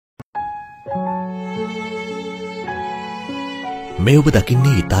මේ ඔබ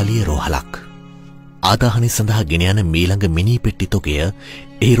දකින්නේ ඉතාලියේ රෝහලක්. ආදාහනය සඳහා ගෙන යන මීළඟ මිනි පෙට්ටි තොගය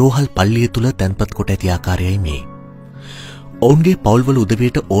ඒ රෝහල් පල්ලිය තුල තැන්පත් කොට ඇති ආකාරයයි මේ. ඔවුන්ගේ පවුල්වල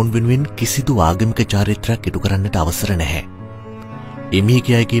උදවියට ඔවුන් වෙනුවෙන් කිසිදු ආගමික චාරිත්‍රාක් ඉටු කරන්නට අවසර නැහැ.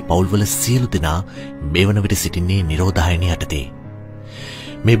 එමියගේ අයගේ පවුල්වල සියලු දෙනා මේ වන විට සිටින්නේ නිරෝධායනය යටතේ.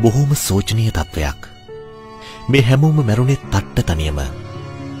 මේ බොහෝම සෝචනීය තත්වයක්. මේ හැමෝම මැරුණේ තට්ට තනියම.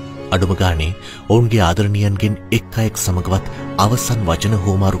 අඩුම ගානේ ඔවුන්ගේ ආදරණීයන්ගෙන් එක් අයෙක් සමගවත් අවසන් වචන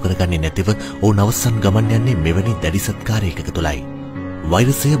හෝමාරු කරගන්නේ නැතිව ඔවුන් අවසන් ගමන් යන්නේ මෙවැනි දැඩි සත්කාරයක තුලයි.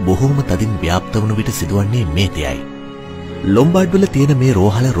 වෛරසය බොහෝම තදින් ව්‍යාප්ත වුණු විට සිදුවන්නේ මේ දෙයයි. ලොම්බාඩ්වල තියෙන මේ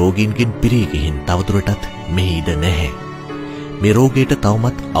රෝහල රෝගීන්ගෙන් පිරී ගිහින් තවදුරටත් මේ ඉඩ නැහැ. මේ රෝගයට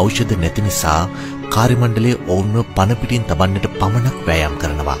තවමත් ඖෂධ නැති නිසා කාර්ය මණ්ඩලය ඔවුන්ව පණ පිටින් තබන්නට පමණක් වෑයම්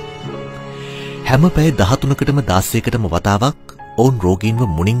කරනවා. හැම පැය 13කටම 16කටම වතාවක් ඔවුන් රෝගීන්ව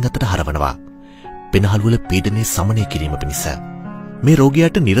මුණින් අතට හරවනවා. පෙනහළුවල පීඩනය සමනය කිරීම පිණිස. මේ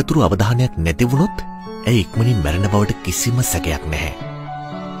රෝගියාට නිරතුරු අවධානයක් නැති වුණොත් ඇය ඉක්මනින් මැරෙන බවට කිසිම සැකයක් නැහැ.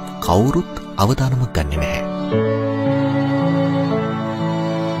 කවුරුත් අවධානමක් ගන්නෙ නැහැ.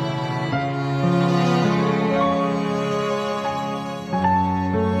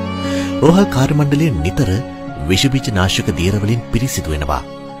 රෝහල් කාර්ය මණ්ඩලය නිතර විෂ බීජ නාශක දියර වලින් පිරිසිදු වෙනවා.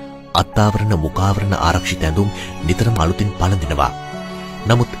 අත්ආවරණ මුඛාවරණ ආරක්ෂිත ඇඳුම් නිතරම අලුතින් පළඳිනවා.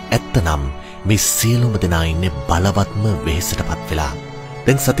 නමුත් ඇත්තනම් මේ සියලුම දෙනා ඉන්නේ බලවත්ම වෙහෙසටපත් වෙලා.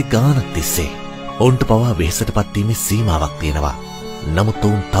 දැන් සති ගානක් තිස්සේ ඔවුන්ට පවා වෙහෙසටපත් වීමේ සීමාවක් තියෙනවා. නමුත්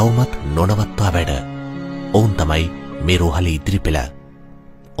ඔවුන් තවමත් නොනවත්වා වැඩ. ඔවුන් තමයි මේ රෝහලේ ඉදිරි පෙළ.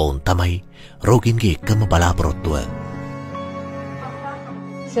 ඔවුන් තමයි රෝගීන්ගේ එකම බලාපොරොත්තුව.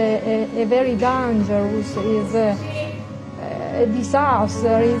 A very dangerous is a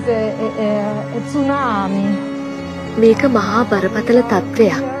disaster, is a tsunami. මේක මහා බරපතල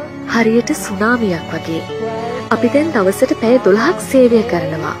තත්ත්වයක්. හරියට සුනාමියක් වගේ. අපි දැන් දවසට පැය 12ක් සේවය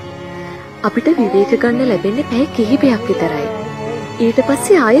කරනවා. අපිට විවේක ගන්න ලැබෙන්නේ පැය කිහිපයක් විතරයි. ඊට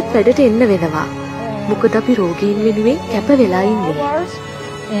පස්සේ ආයෙත් වැඩට එන්න වෙනවා. මොකද අපි රෝගීන් වෙනුවෙන් කැප වෙලා ඉන්නේ.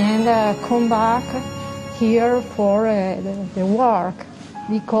 And come back here for the work.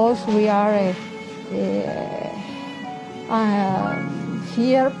 Because we are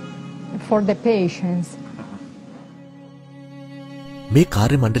here for the patients. මේ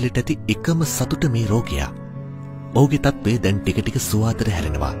කාර්ය මණ්ඩලයට ඇති එකම සතුට මේ රෝගියා. ඔහුගේ තත්ත්වය දැන් ටික ටික සුවාතට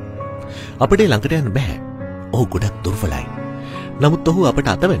හැරෙනවා. අපිට ළඟට යන්න බෑ. ඔහු ගොඩක් දුර්වලයි. නමුත් ඔහු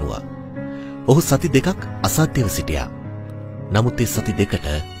අපට අත වෙනවා. ඔහු සති දෙකක් අසාධ්‍යව සිටියා. නමුත් ඒ සති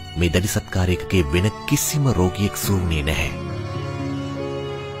දෙකට මේ දැඩි සත්කාරයකගේ වෙන කිසිම රෝගියෙක් සූන්නේ නැහැ.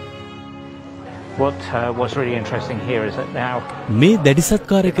 What was really interesting here is that now මේ දැඩි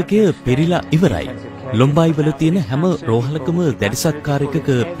සත්කාරයකක පිරීලා ඉවරයි. ලොම්බායි වල තියෙන හැම රෝහලකම දැඩි සත්කාරයකක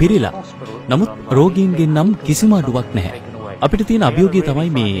පිරීලා. නමුත් රෝගීන්ගෙන් නම් කිසිම අඩුවක් නැහැ. අපිට තියෙන අභියෝගය තමයි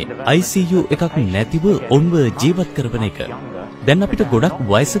මේ ICU එකක් නැතිව ඔවුන්ව ජීවත් කරවන එක. දැන් අපිට ගොඩක්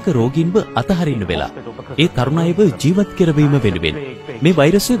වයසක රෝගීන්ව අතහරින්න වෙලා. ඒ තරුණ අයව ජීවත් කරවීම වෙනුවෙන් මේ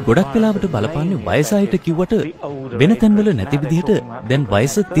වෛරසය ගොඩක් වෙලාවට බලපාන්නේ වයස අයට කිව්වට වෙන තැන්වල නැති විදිහට දැන්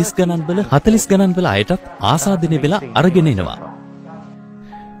වයස 30 ගණන් වල 40 ගණන් වල අයටත් ආසාදනය වෙලා අරගෙන එනවා.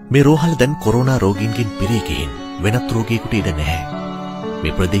 මේ රෝහල දැන් කොරෝනා රෝගීන්ගෙන් පිරී ගිහින් වෙනත් රෝගියෙකුට ඉඩ නැහැ.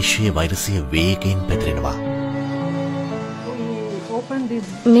 මේ ප්‍රදේශයේ වෛරසය වේගයෙන් පැතිරෙනවා.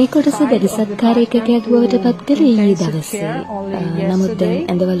 මේ කොටස දැඩි සත්කාරයකක බවට පත් කළේ ඊයේ දවසේ. නමුත් දැන්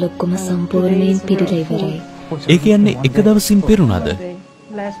ඇඳවල ඔක්කොම සම්පූර්ණයෙන් පිරීලා ඉවරයි. ඒ කියන්නේ එක දවසින් පිරුණාද?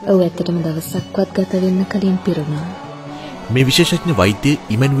 ඔව් ඇත්තටම දවසක්වත් ගත වෙන්න කලින් පිරුණා. මේ විශේෂඥ වෛද්‍ය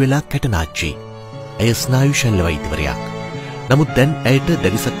ඉමනුවෙලා කැටනාච්චි. ඇය ස්නායු ශල්‍ය වෛද්‍යවරයෙක්. නමුත් දැන් ඇයට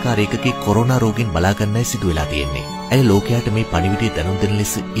දැඩි සත්කාරයකගේ කොරෝනා රෝගීන් බලා ගන්නයි සිදු වෙලා තියෙන්නේ. ඇය ලෝකයට මේ පණිවිඩය දැනුම් දෙන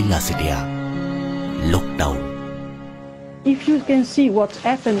ලෙස ඉල්ලා සිටියා. ලොක්ඩවුන්. ඔබ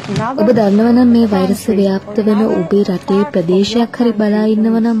දන්නවා නම් මේ වෛරස් ව්‍යාප්ත වෙන ඔබේ රටේ ප්‍රදේශයක් හරි බලා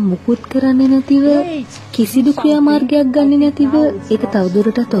ඉන්නවා නම් මුකුත් කරන්නේ නැතිව කිසිදු ක්‍රියාමාර්ගයක් ගන්නේ නැතිව ඒක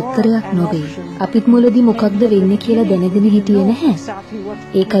තවදුරටත් උත්තරයක් නොවේ. අපිත් මුලදී මොකක්ද වෙන්නේ කියලා දැනගෙන හිටියේ නැහැ.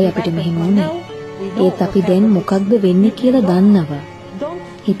 ඒකයි අපිට මෙහෙම වුනේ. ඒත් අපි දැන් මොකක්ද වෙන්නේ කියලා දන්නවා.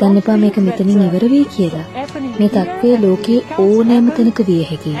 හිතන්න එපා මේක මෙතනින් ඉවර වෙයි කියලා. මේ තත්ත්වය ලෝකේ ඕනෑම තැනක විය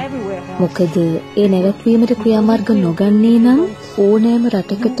හැකියි. මොකද ඒ නැවැත්වීමට ක්‍රියාමාර්ග නොගන්නේ නම් ඕනෑම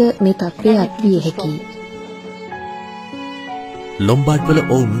රටකට මේ තත්ත්වය අත්විය හැකියි. ලොම්බාඩ්වල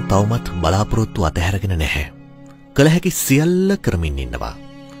ඔවුන් තවමත් බලාපොරොත්තු අතහැරගෙන නැහැ. කළ හැකි සියල්ල කරමින් ඉන්නවා.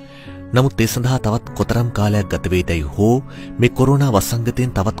 නමුත් ඒ සඳහා තවත් කොතරම් කාලයක් ගත වේදයි හෝ මේ කොරෝනා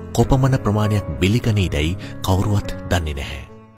වසංගතයෙන් තවත් කොපමණ ප්‍රමාණයක් බිලිගනීදයි කවුරුවත් දන්නේ නැහැ.